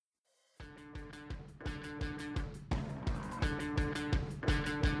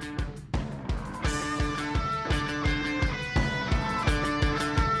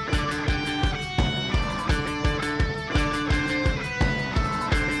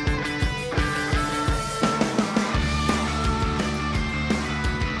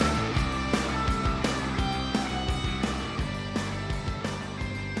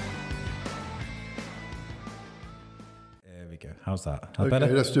How's that? Okay, better?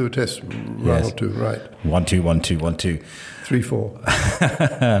 let's do a test run or two. Right. 1 2 1 2 1 2 3 4.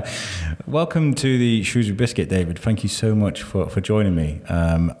 Welcome to the Shrewsbury Biscuit, David. Thank you so much for joining me.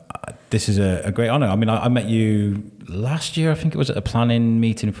 This is a great honour. I mean, I met you last year. I think it was at a planning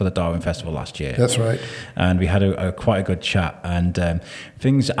meeting for the Darwin Festival last year. That's right. And we had quite a good chat, and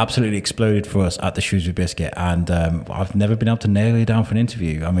things absolutely exploded for us at the Shrewsbury Biscuit. And I've never been able to nail you down for an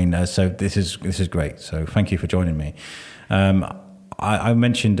interview. I mean, so this is great. So thank you for joining me. I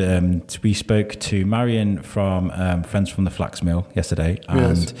mentioned we spoke to Marion from Friends from the Flax Mill yesterday,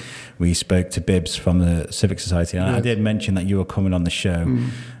 and we spoke to Bibbs from the Civic Society. And I did mention that you were coming on the show,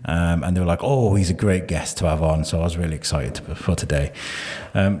 and they were like, "Oh, he's a great guest to have on." So I was really excited for today.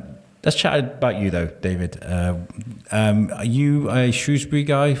 Let's chat about you, though, David. Are you a Shrewsbury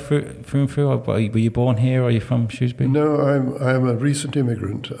guy through and through? Were you born here, or are you from Shrewsbury? No, I'm a recent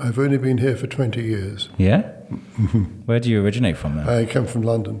immigrant. I've only been here for 20 years. Yeah? Where do you originate from then? I come from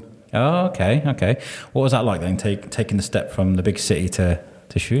London. Oh, okay. What was that like then, taking the step from the big city to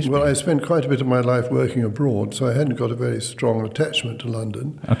Shrewsbury? Well, I spent quite a bit of my life working abroad, so I hadn't got a very strong attachment to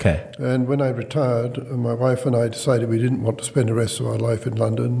London. Okay. And when I retired, my wife and I decided we didn't want to spend the rest of our life in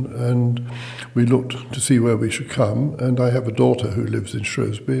London, and we looked to see where we should come. And I have a daughter who lives in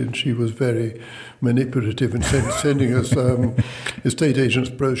Shrewsbury, and she was very manipulative in sending us estate agents'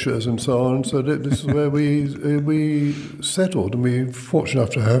 brochures and so on. So this is where we settled, and we're fortunate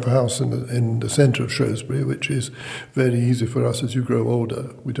enough to have a house in the centre of Shrewsbury, which is very easy for us as you grow older.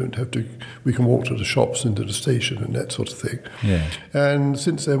 We don't have to. We can walk to the shops and to the station and that sort of thing. Yeah. And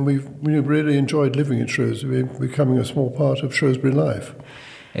since then, we've really enjoyed living in Shrewsbury, becoming a small part of Shrewsbury life.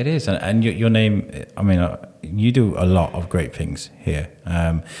 It is, and your name. I mean, you do a lot of great things here.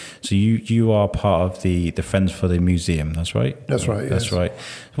 So you are part of the Friends for the Museum. That's right. That's right. That's yes. right.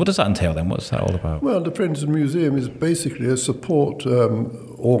 What does that entail then? What's that all about? Well, the Friends of the Museum is basically a support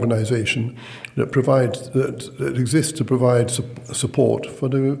organisation that exists to provide support for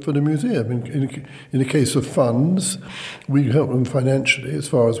the museum. In the case of funds, we help them financially as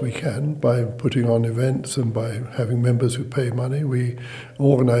far as we can by putting on events and by having members who pay money. We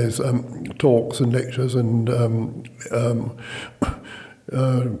organise talks and lectures and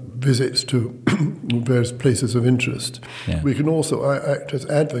visits to various places of interest. Yeah. We can also act as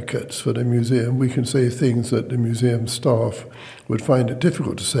advocates for the museum. We can say things that the museum staff would find it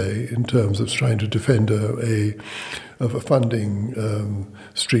difficult to say in terms of trying to defend a funding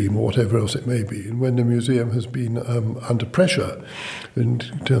stream or whatever else it may be. And when the museum has been under pressure in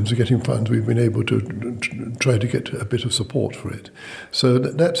terms of getting funds, we've been able to try to get a bit of support for it. So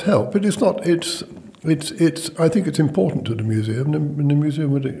that's helped. But it's not. It's. I think it's important to the museum, and the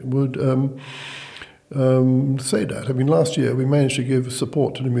museum would say that. I mean, last year we managed to give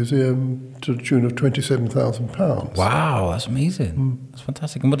support to the museum to the tune of £27,000. Wow, that's amazing. That's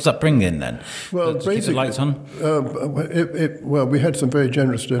fantastic. And what does that bring in then? Well, to keep the lights on? Well, we had some very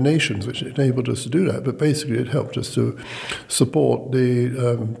generous donations which enabled us to do that, but basically it helped us to support the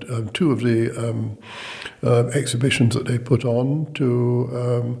two of the exhibitions that they put on,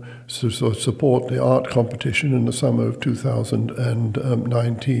 to sort of support the art competition in the summer of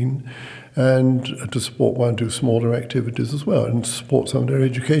 2019, and to support one or two smaller activities as well, and support some of their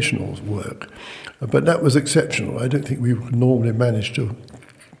educational work. But that was exceptional. I don't think we would normally manage to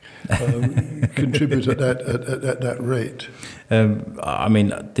contribute at that rate. I mean,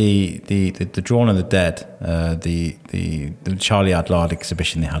 the Drawn and the Dead, the Charlie Adlard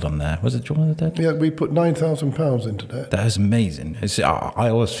exhibition they had on there. Was it Drawn and the Dead? Yeah, we put £9,000 into that. That is amazing. I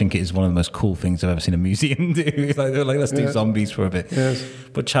always think it is one of the most cool things I've ever seen a museum do. like let's do zombies for a bit. Yes.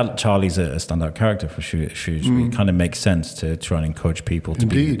 But Charlie's a standout character for Shrewsbury. It kind of makes sense to try and encourage people to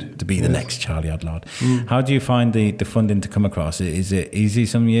be the next Charlie Adlard. How do you find the funding to come across? Is it easy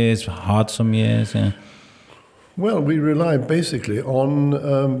some years, hard some years? Yeah. Well, we rely basically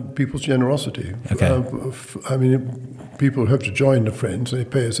on people's generosity. Okay. I mean, people have to join the Friends. They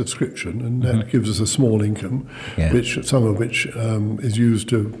pay a subscription, and that gives us a small income, some of which is used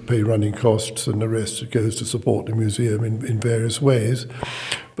to pay running costs, and the rest goes to support the museum in various ways.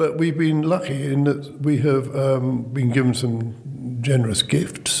 But we've been lucky in that we have been given some generous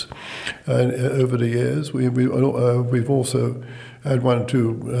gifts over the years. We've also had one or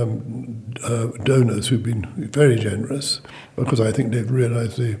two donors who've been very generous, because I think they've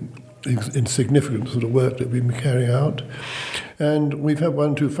realised the insignificance of the work that we've been carrying out. And we've had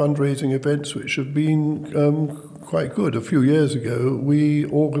one or two fundraising events which have been quite good. A few years ago, we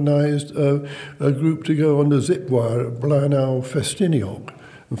organised a group to go on the zip wire at Blaenau Festiniog.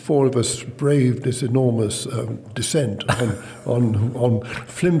 And four of us braved this enormous descent on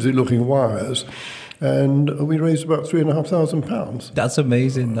flimsy-looking wires. and we raised about £3,500. That's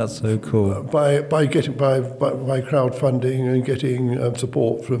amazing. That's so cool. By crowdfunding and getting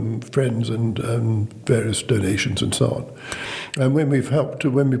support from friends and various donations and so on. And when we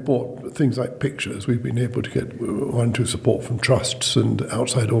bought things like pictures, we've been able to get one or two support from trusts and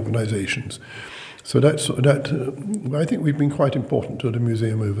outside organisations. So I think we've been quite important to the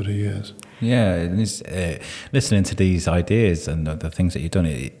museum over the years. Yeah, and it's, listening to these ideas and the things that you've done,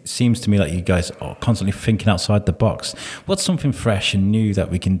 it seems to me like you guys are constantly thinking outside the box. What's something fresh and new that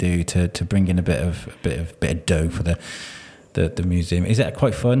we can do to bring in a bit of dough for the museum? Is it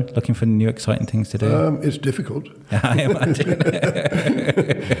quite fun looking for new exciting things to do? It's difficult. I imagine.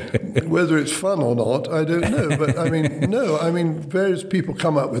 Whether it's fun or not, I don't know. But various people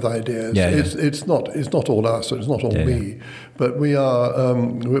come up with ideas. Yeah, it's not all us, it's not all me. But we are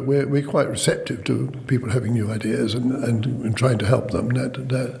we're quite receptive to people having new ideas and trying to help them.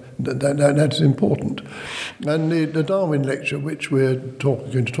 That's important. And the Darwin Lecture, which we're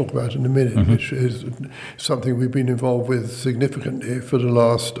going to talk about in a minute, mm-hmm. which is something we've been involved with significantly for the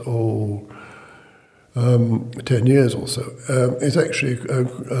last 10 years or so, is actually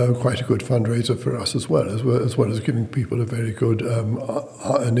quite a good fundraiser for us as well as giving people a very good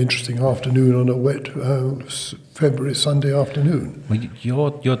and interesting afternoon on a wet February Sunday afternoon. Well,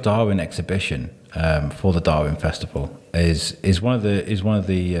 your Darwin exhibition for the Darwin Festival is one of the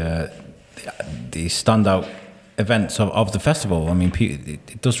standout events of the festival. I mean,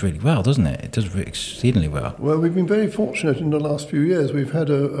 it does really well, doesn't it? It does exceedingly well. Well, we've been very fortunate in the last few years. We've had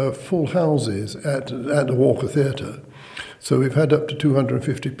full houses at the Walker Theatre. So we've had up to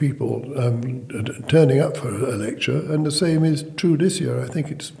 250 people turning up for a lecture, and the same is true this year. I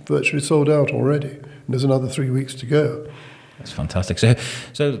think it's virtually sold out already, and there's another 3 weeks to go. That's fantastic.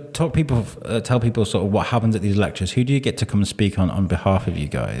 So tell people sort of what happens at these lectures. Who do you get to come and speak on behalf of you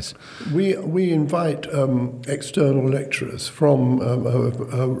guys? We invite external lecturers from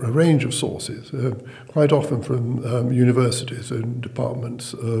a range of sources, quite often from universities and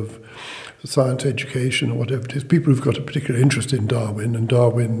departments of science education or whatever it is, people who've got a particular interest in Darwin and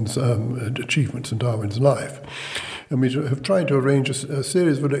Darwin's achievements and Darwin's life. And we have tried to arrange a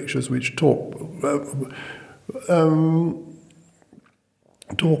series of lectures which talk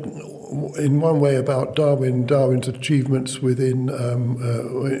in one way about Darwin's achievements within,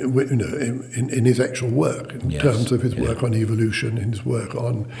 in his actual work, in terms of his work on evolution, in his work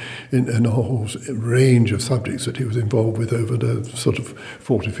in a whole range of subjects that he was involved with over the sort of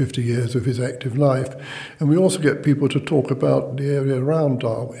 40, 50 years of his active life. And we also get people to talk about the area around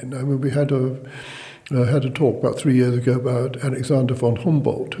Darwin. I mean, we had a talk about 3 years ago about Alexander von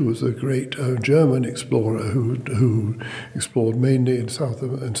Humboldt, who was a great German explorer who explored mainly in South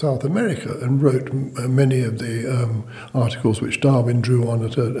America and wrote many of the articles which Darwin drew on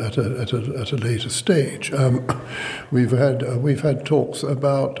at a later stage. We've had talks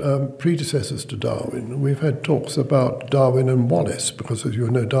about predecessors to Darwin. We've had talks about Darwin and Wallace, because as you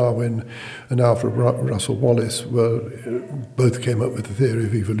know, Darwin and Alfred Russel Wallace both came up with the theory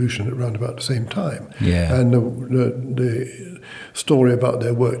of evolution at around about the same time. Yeah. And the story about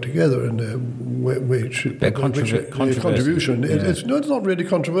their work together and their contribution. Yeah. It's not really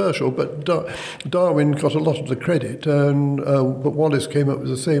controversial, but Darwin got a lot of the credit, but Wallace came up with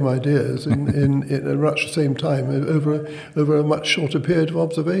the same ideas in much the same time over a much shorter period of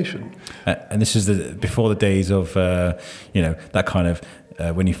observation. And this is before the days of that kind of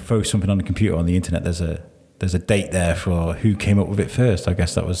when you throw something on the computer on the internet, there's a date there for who came up with it first. I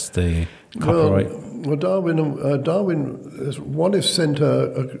guess that was the copyright. Well, Wallace sent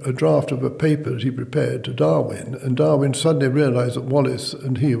a draft of a paper that he prepared to Darwin, and Darwin suddenly realised that Wallace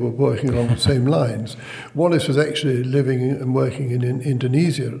and he were working along the same lines. Wallace was actually living and working in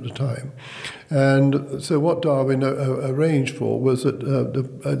Indonesia at the time. And so what Darwin arranged for was that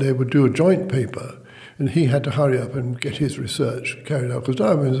they would do a joint paper, and he had to hurry up and get his research carried out, because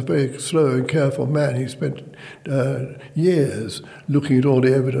Darwin was a very slow and careful man. He spent years looking at all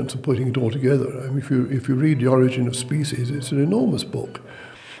the evidence and putting it all together. I mean, if you read The Origin of Species, it's an enormous book.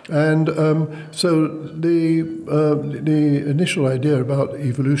 And so the initial idea about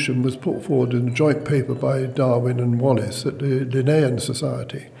evolution was put forward in a joint paper by Darwin and Wallace at the Linnean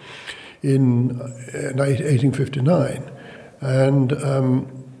Society in 1859. And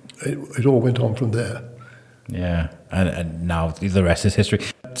it all went on from there. Yeah, and now the rest is history.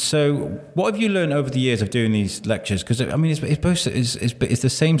 So, what have you learned over the years of doing these lectures? Because I mean, it's the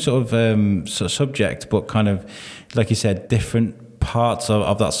same sort of subject, but kind of, like you said, different parts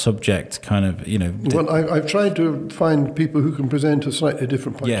of that subject kind of, Well, I've tried to find people who can present a slightly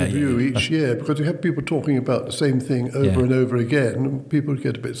different point of view each year, because you have people talking about the same thing over and over again, and people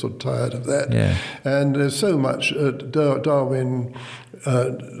get a bit sort of tired of that. Yeah. And there's so much Darwin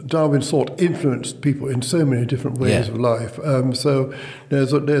thought influenced people in so many different ways of life. So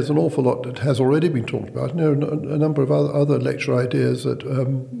there's an awful lot that has already been talked about. There are a number of other lecture ideas that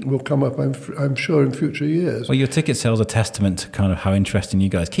will come up, I'm sure, in future years. Well, your ticket sales are testament to kind of how interesting you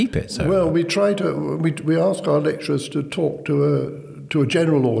guys keep it. So. Well, we try to we ask our lecturers to talk to a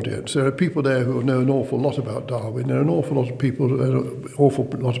general audience. There are people there who know an awful lot about Darwin. There are an awful lot of people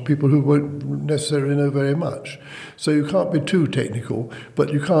who won't necessarily know very much. So you can't be too technical,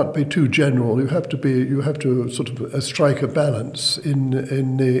 but you can't be too general. You have to sort of strike a balance in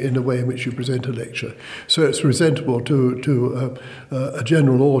the way in which you present a lecture, so it's presentable to a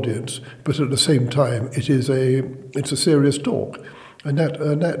general audience, but at the same time it's a serious talk, and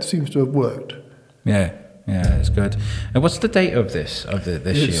that seems to have worked. Yeah. Yeah, it's good. And what's the date of this year?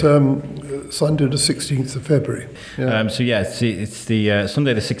 It's Sunday the 16th of February. Yeah. It's the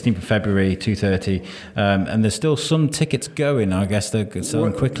Sunday the 16th of February, 2:30, and there's still some tickets going. I guess they're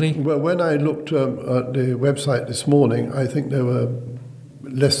selling quickly. Well, when I looked at the website this morning, I think there were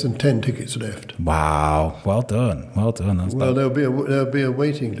less than 10 tickets left. Wow! Well done. There'll be a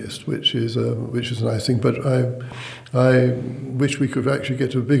waiting list, which is a nice thing. But I wish we could actually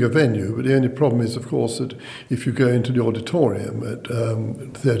get to a bigger venue. But the only problem is, of course, that if you go into the auditorium at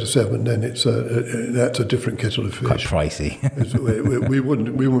Theatre Severn, then that's a different kettle of fish. Quite pricey. we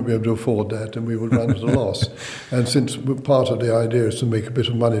wouldn't be able to afford that, and we would run at a loss. And since part of the idea is to make a bit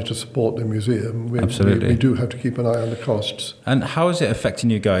of money to support the museum, we do have to keep an eye on the costs. And how is it affecting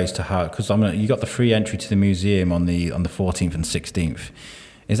you guys because you got the free entry to the museum on the 14th and 16th.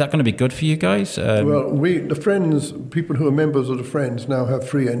 Is that going to be good for you guys? The Friends, people who are members of the Friends now have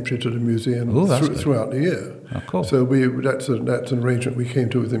free entry to the museum throughout the year. Oh, cool. So that's an arrangement we came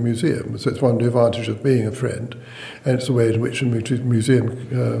to with the museum. So it's one of the advantages of being a friend, and it's the way in which the museum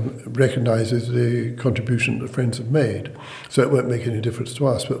recognises the contribution that the Friends have made. So it won't make any difference to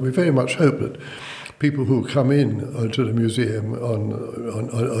us, but we very much hope that people who come in to the museum on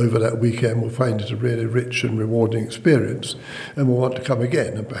over that weekend will find it a really rich and rewarding experience, and will want to come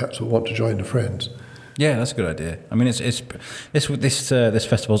again, and perhaps will want to join the Friends. Yeah, that's a good idea. I mean, this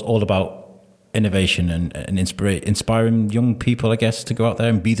festival is all about innovation and inspiring young people, I guess, to go out there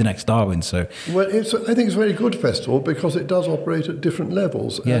and be the next Darwin. So, well, I think it's a very good festival because it does operate at different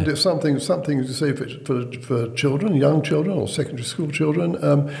levels, and it's something to say for children, young children, or secondary school children.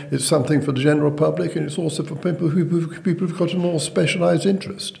 It's something for the general public, and it's also for people who've got a more specialised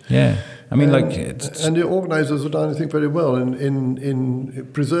interest. Yeah. I mean, and the organisers have done, I think, very well in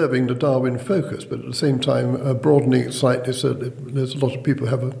preserving the Darwin focus, but at the same time broadening it slightly so that there's a lot of people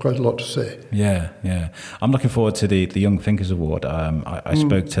who have quite a lot to say. Yeah. I'm looking forward to the Young Thinkers Award. I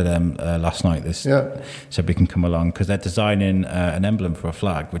spoke to them last night. Said we can come along because they're designing an emblem for a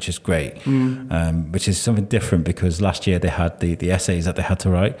flag, which is great, which is something different because last year they had the essays that they had to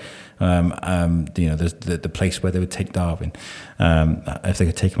write. There's the place where they would take Darwin if they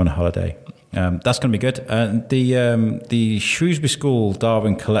could take him on a holiday. That's going to be good. The Shrewsbury School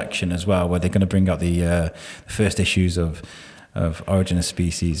Darwin collection as well, where they're going to bring out the first issues of Origin of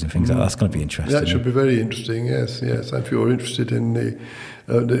Species and things like that. That's going to be interesting. That should be very interesting, yes. If you're interested in the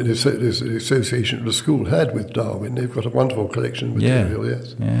association the school had with Darwin, they've got a wonderful collection of material,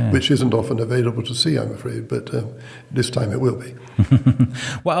 which isn't often available to see, I'm afraid, but this time it will be.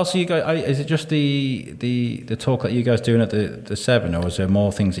 What else are you guys? Is it just the talk that you guys doing at the Severn, or is there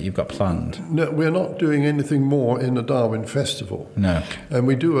more things that you've got planned? No, we're not doing anything more in the Darwin Festival. No, and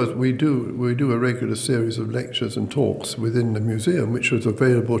we do a regular series of lectures and talks within the museum, which is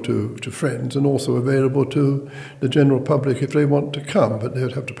available to friends and also available to the general public if they want to come, but they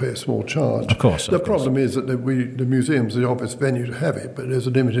would have to pay a small charge. Of course. The problem is that the museum's the obvious venue to have it, but there's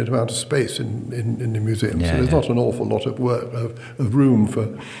a limited amount of space in the museum, so there's not an awful lot of work of room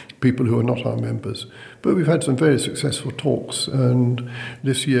for people who are not our members. But we've had some very successful talks, and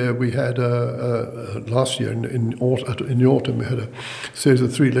this year we had last year in the autumn we had a series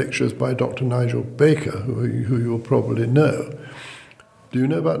of 3 lectures by Dr. Nigel Baker, who you'll probably know. Do you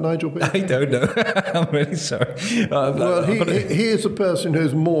know about Nigel Baker? I don't know. I'm really sorry. Well, he is a person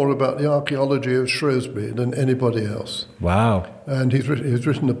who's more about the archaeology of Shrewsbury than anybody else. Wow. And he's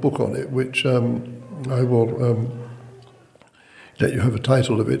written a book on it, which I will let you have a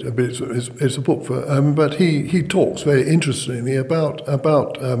title of it. But it's a book for. But he talks very interestingly about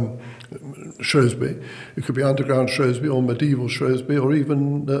Shrewsbury. It could be underground Shrewsbury or medieval Shrewsbury or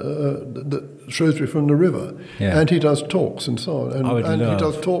even the Shrewsbury from the river. Yeah. And he does talks and so on. And he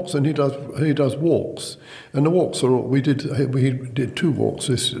does talks and he does walks. And the walks we did 2 walks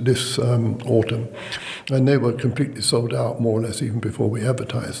this autumn, and they were completely sold out more or less even before we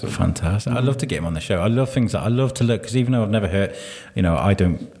advertised them. Fantastic! I'd love to get him on the show. I love things that I love to look, because even though I've never heard,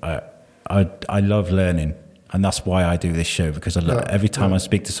 I love learning. And that's why I do this show, because every time I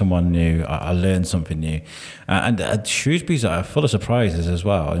speak to someone new, I learn something new. And Shrewsbury's are full of surprises as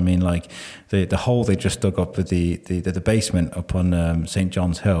well. I mean, like the hole they just dug up with the basement up on St.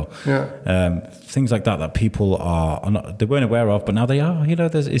 John's Hill. Yeah. Things like that people they weren't aware of, but now they are.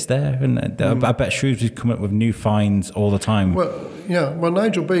 It's there. And I bet Shrewsbury's coming up with new finds all the time. Well, yeah. Well,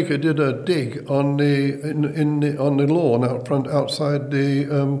 Nigel Baker did a dig on the lawn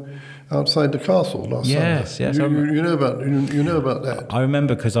outside the castle last summer. Yes. You know about that. I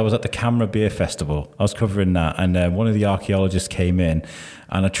remember, because I was at the Camera Beer Festival. I was covering that, and one of the archaeologists came in,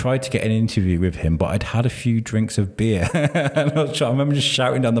 and I tried to get an interview with him, but I'd had a few drinks of beer, and I remember just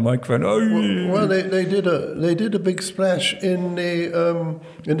shouting down the microphone. Oh, well, they did a big splash in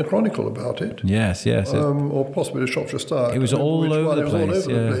the Chronicle about it. Yes. Or possibly the Shropshire Star. It was all over the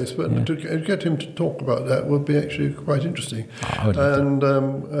place. But to get him to talk about that would be actually quite interesting. I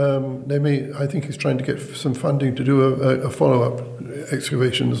think he's trying to get some funding to do a follow-up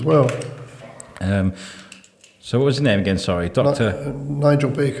excavation as well. So what was his name again? Sorry, Dr.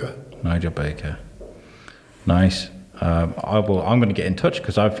 Nigel Baker. Nigel Baker. Nice. I'm going to get in touch,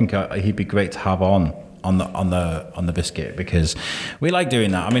 because I think he'd be great to have on the biscuit, because we like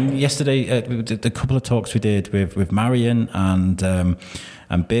doing that. I mean, yesterday the couple of talks we did with Marion and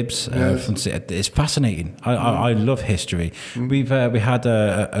Bibbs, yes. It's fascinating. I love history. We had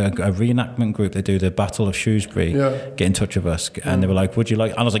a reenactment group that do the Battle of Shrewsbury get in touch with us, and they were like, "Would you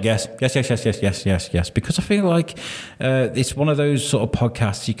like?" And I was like, "Yes," because I feel like it's one of those sort of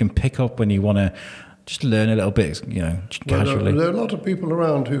podcasts you can pick up when you want to just learn a little bit, casually. There are a lot of people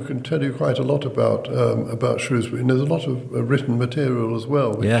around who can tell you quite a lot about Shrewsbury, and there's a lot of written material as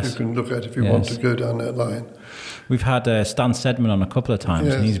well, which you can look at if you want to go down that line. We've had Stan Sedman on a couple of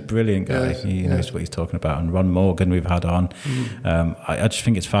times, and he's a brilliant guy. Yes. He knows what he's talking about. And Ron Morgan we've had on. I just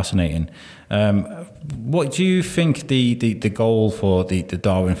think it's fascinating. What do you think the goal for the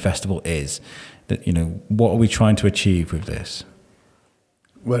Darwin Festival is? That what are we trying to achieve with this?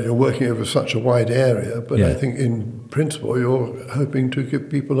 Well, you're working over such a wide area, but I think in principle you're hoping to give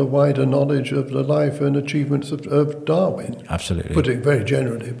people a wider knowledge of the life and achievements of Darwin. Absolutely. Putting it very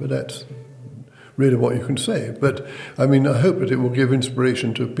generally, but that's really what you can say. But I mean, I hope that it will give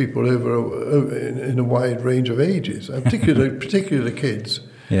inspiration to people over in a wide range of ages, particularly kids.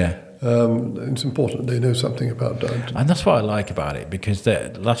 Yeah. It's important they know something about Darwin. And that's what I like about it, because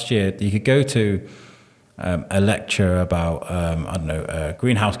last year you could go to a lecture about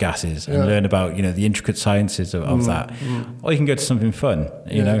greenhouse gases and learn about the intricate sciences of that, or you can go to something fun,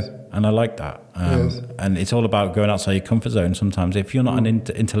 you know, and I like that. And it's all about going outside your comfort zone. Sometimes, if you're not an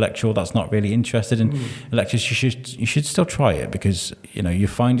intellectual that's not really interested in lectures, you should still try it, because you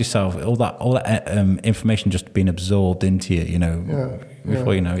find yourself all that information just being absorbed into you,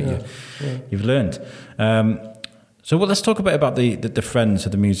 before you know it, you've learned. So let's talk a bit about the Friends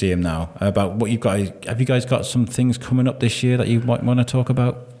of the Museum now, about what you've got. Have you guys got some things coming up this year that you might want to talk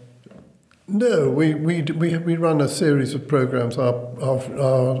about? No, we run a series of programs.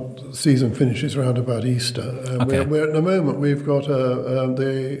 Our season finishes around about Easter. We're at the moment we've got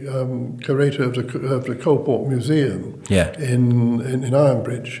the curator of the Coalport Museum in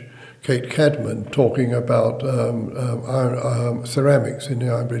Ironbridge, Kate Cadman, talking about ceramics in the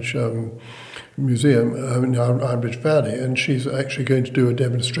Ironbridge Museum in Ironbridge Valley, and she's actually going to do a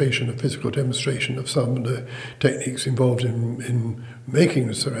physical demonstration of some of the techniques involved in making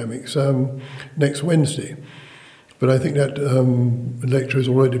the ceramics next Wednesday. But I think that lecture is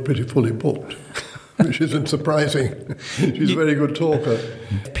already pretty fully booked, which isn't surprising. She's a very good talker.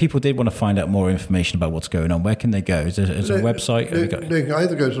 If people did want to find out more information about what's going on, where can they go? Is there a website? They can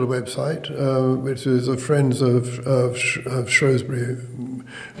either go to the website, which is the Friends of Shrewsbury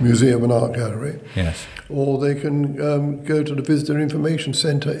Museum and Art Gallery. Yes. Or they can go to the Visitor Information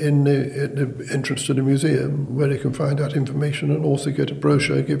Centre in the entrance to the museum, where they can find out information and also get a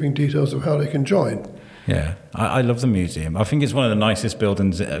brochure giving details of how they can join. Yeah, I love the museum. I think it's one of the nicest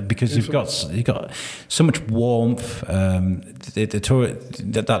buildings, because you've got so much warmth.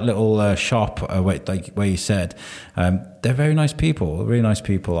 That little shop where you said, they're very nice people. Really nice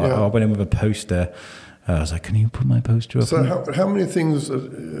people. I went in with a poster. I was like, "Can you put my poster up?" So, how many things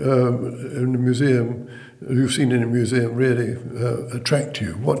in the museum you've seen in a museum really attract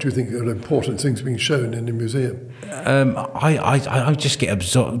you? What do you think are important things being shown in the museum? I just get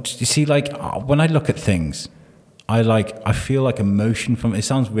absorbed. You see, like when I look at things, I feel like emotion from it. It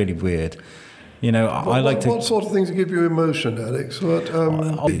sounds really weird. You know, What sort of things give you emotion, Alex?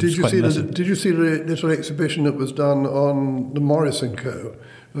 Did you see the little exhibition that was done on the Morris & Co.?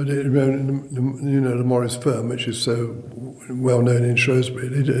 You know, the Morris firm, which is so well known in Shrewsbury.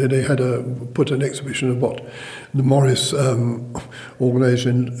 They had put an exhibition of what the Morris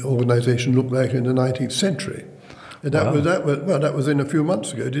organisation looked like in the 19th century. And that was in a few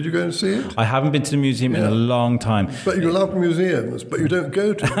months ago. Did you go and see it? I haven't been to the museum in a long time. But you love museums, but you don't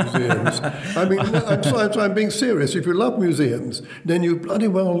go to museums. I mean, I'm being serious. If you love museums, then you bloody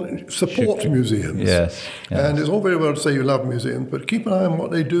well support museums. Yes. And it's all very well to say you love museums, but keep an eye on what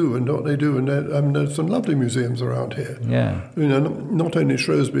they do and what they do. And there's some lovely museums around here. Yeah. You know, not only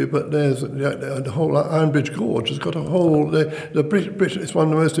Shrewsbury, but there's the whole Ironbridge Gorge has got a whole. It's one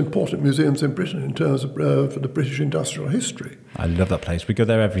of the most important museums in Britain in terms of for the British industrial history. I love that place. We go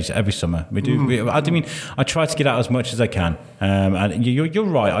there every summer. We do. I try to get out as much as I can. And you're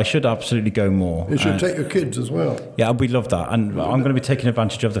right. I should absolutely go more. You should take your kids as well. Yeah, we love that, and I'm going to be taking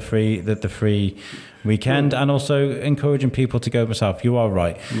advantage of the free weekend, and also encouraging people to go myself. You are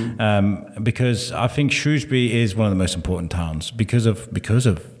right, because I think Shrewsbury is one of the most important towns because of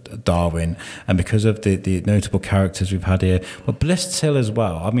Darwin and because of the notable characters we've had here, but Bliss Hill as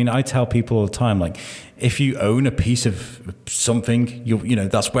well. I mean, I tell people all the time, like, if you own a piece of something, you know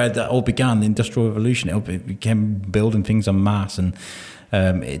that's where that all began, the Industrial Revolution. It became building things en masse, and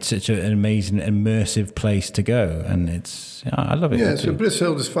it's such an amazing, immersive place to go, and I love it. Yeah, so Bliss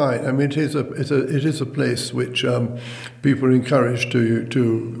Hill is fine. I mean, it is a place which people are encouraged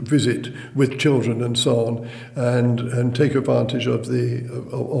to visit with children and so on, and take advantage of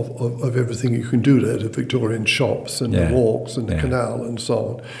of everything you can do there, the Victorian shops and the walks and the canal and so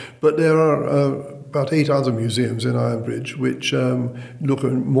on. But there are about 8 other museums in Ironbridge which look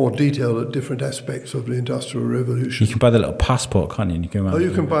in more detail at different aspects of the Industrial Revolution. You can buy the little passport, can't you? And you can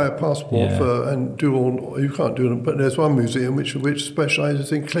you can buy a passport and do all. You can't do them, but there's one museum which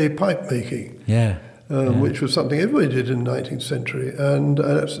specialises in clay pipe making. Which was something everybody did in the 19th century, and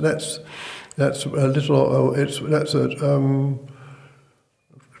that's a little. That's a. I'm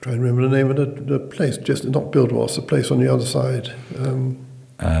trying to remember the name of the place. Just not Buildwas, the place on the other side.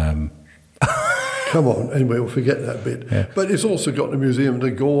 Come on, anyway, we'll forget that bit. Yeah. But it's also got the Museum of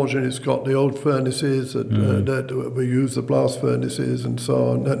the Gorge, and it's got the old furnaces that we use, the blast furnaces and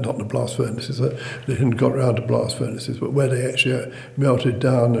so on. Not the blast furnaces, they hadn't got around to blast furnaces, but where they actually melted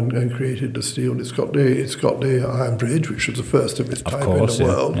down and created the steel. It's got the Iron Bridge, which was the first of its type in the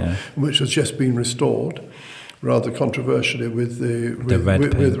world, which has just been restored, rather controversially with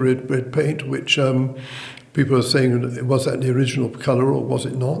red paint, which people are saying, was that the original colour or was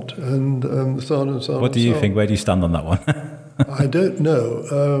it not? And so on and so on. What do you think? Where do you stand on that one? I don't know.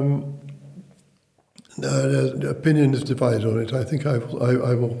 The opinion is divided on it. I think I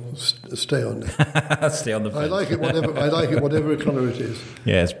will stay on it. Stay on the fence. I like it whatever colour it is.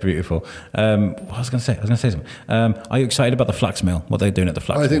 Yeah, it's beautiful. What was I going to say something. Are you excited about the flax mill? What they're doing at the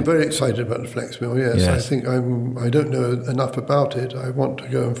flax mill? I think very excited about the flax mill. Yes. I think I don't know enough about it. I want to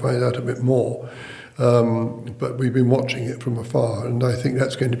go and find out a bit more. But we've been watching it from afar, and I think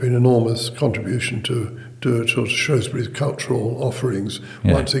that's going to be an enormous contribution to Shrewsbury's cultural offerings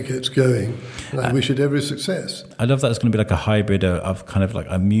once it gets going. And I wish it every success. I love that it's going to be like a hybrid of kind of like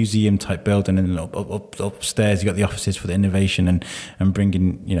a museum type building, and upstairs you've got the offices for the innovation and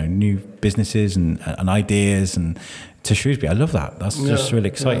bringing new businesses and ideas and to Shrewsbury. I love that. That's just really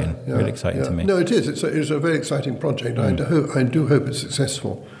exciting. Really exciting to me. No, it is. It's a very exciting project. I do hope it's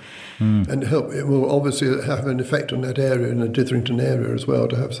successful. And it will obviously have an effect on that area, in the Ditherington area as well,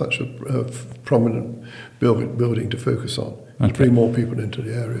 to have such a prominent building to focus on. And bring more people into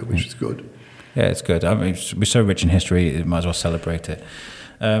the area, which is good. Yeah, it's good. I mean, we're so rich in history, you might as well celebrate it.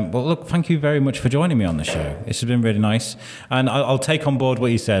 Well, look, thank you very much for joining me on the show. This has been really nice. And I'll take on board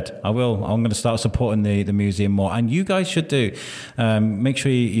what you said. I will. I'm going to start supporting the museum more. And you guys should do. Make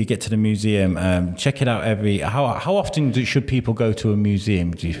sure you get to the museum. Check it out How often should people go to a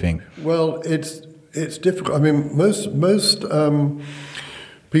museum, do you think? Well, it's difficult. I mean, most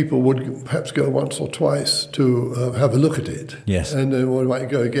people would perhaps go once or twice to have a look at it. Yes. And they might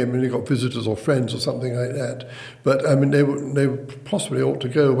go again when they've got visitors or friends or something like that. But, I mean, they possibly ought to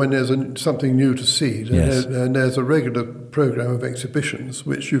go when there's something new to see. Yes. And there's a regular programme of exhibitions,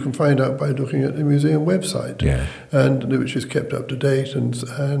 which you can find out by looking at the museum website, and which is kept up to date. And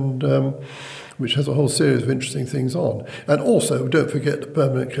which has a whole series of interesting things on. And also, don't forget the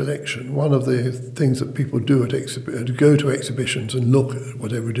permanent collection. One of the things that people do go to exhibitions and look at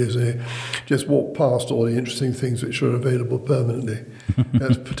whatever it is, and they just walk past all the interesting things which are available permanently.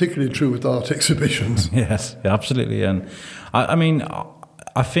 That's particularly true with art exhibitions. Yes, absolutely. And I mean,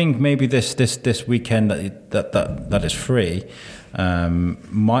 I think maybe this weekend that is free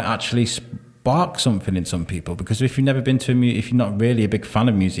might actually spark something in some people, because if you've never been to if you're not really a big fan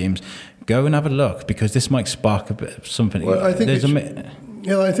of museums, go and have a look, because this might spark a bit of something. Well, I think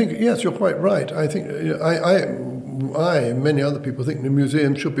I think yes, you're quite right. I think I and many other people think the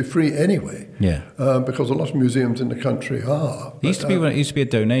museum should be free anyway. Yeah. Because a lot of museums in the country are. It used to be a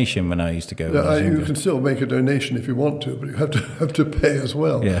donation when I used to go. You can still make a donation if you want to, but you have to pay as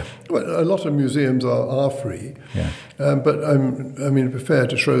well. Yeah. Well, a lot of museums are free. Yeah. But I mean, to be fair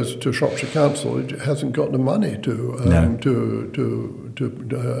to Shropshire Council, it hasn't got the money to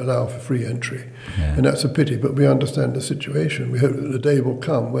allow for free entry, and that's a pity. But we understand the situation. We hope that the day will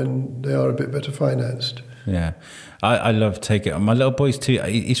come when they are a bit better financed. Yeah, I love taking my little boy's too.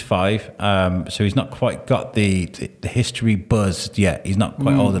 He's 5, so he's not quite got the history buzz yet. He's not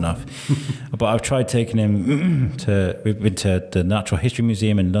quite old enough. But I've tried taking him we've been to the Natural History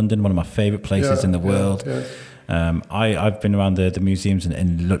Museum in London, one of my favourite places in the world. Yeah. I've been around the museums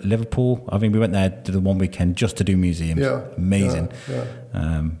in Liverpool. I think we went there the one weekend just to do museums. Yeah, amazing.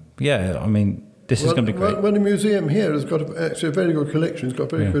 I mean, this is going to be great. Well, the museum here has got actually a very good collection. It's got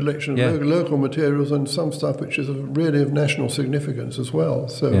a very good collection of local materials and some stuff which is really of national significance as well.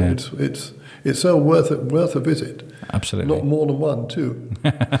 So it's so worth a visit. Absolutely. Not more than one, too.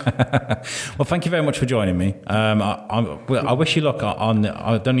 Well, thank you very much for joining me. I wish you luck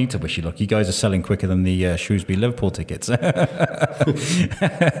I don't need to wish you luck. You guys are selling quicker than the Shrewsbury Liverpool tickets.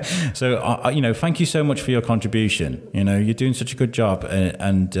 So, thank you so much for your contribution. You're doing such a good job,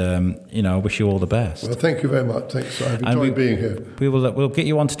 and I wish you all the best. Well, thank you very much. Thanks. I've enjoyed being here. We'll get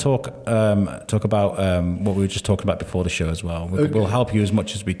you on to talk about what we were just talking about before the show as well. We'll help you as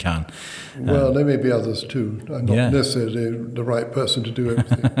much as we can. Well, there may be others too. I'm not necessarily the right person to do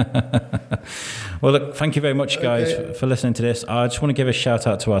everything. Well, look, thank you very much, guys, for listening to this. I just want to give a shout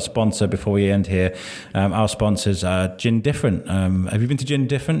out to our sponsor before we end here. Our sponsors are Gin Different. Have you been to Gin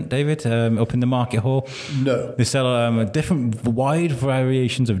Different, David, up in the market hall? No. They sell wide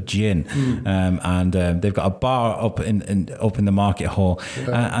variations of gin, and they've got a bar up in the market hall.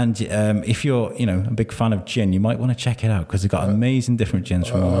 And if you're a big fan of gin, you might want to check it out, because they've got amazing different gins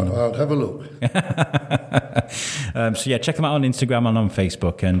from all over. I'll have a look. So check them out on Instagram and on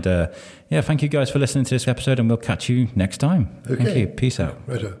Facebook. And thank you guys for listening to this episode, and we'll catch you next time. Okay. Thank you. Peace out.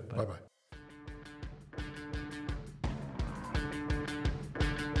 Righto. Bye-bye.